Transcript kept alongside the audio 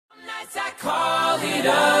call it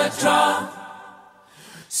a draw.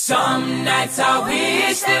 Some nights I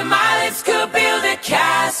wish that my lips could build a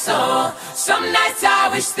castle. Some nights I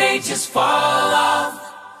wish they just fall off.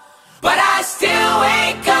 But I still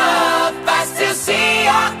wake up, I still see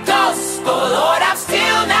your ghost. Oh Lord, I'm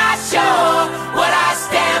still not sure what I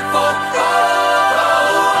stand for.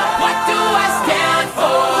 Oh, what do I stand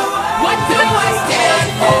for? What do I stand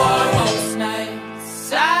for? Most nights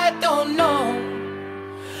I don't know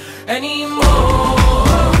anymore.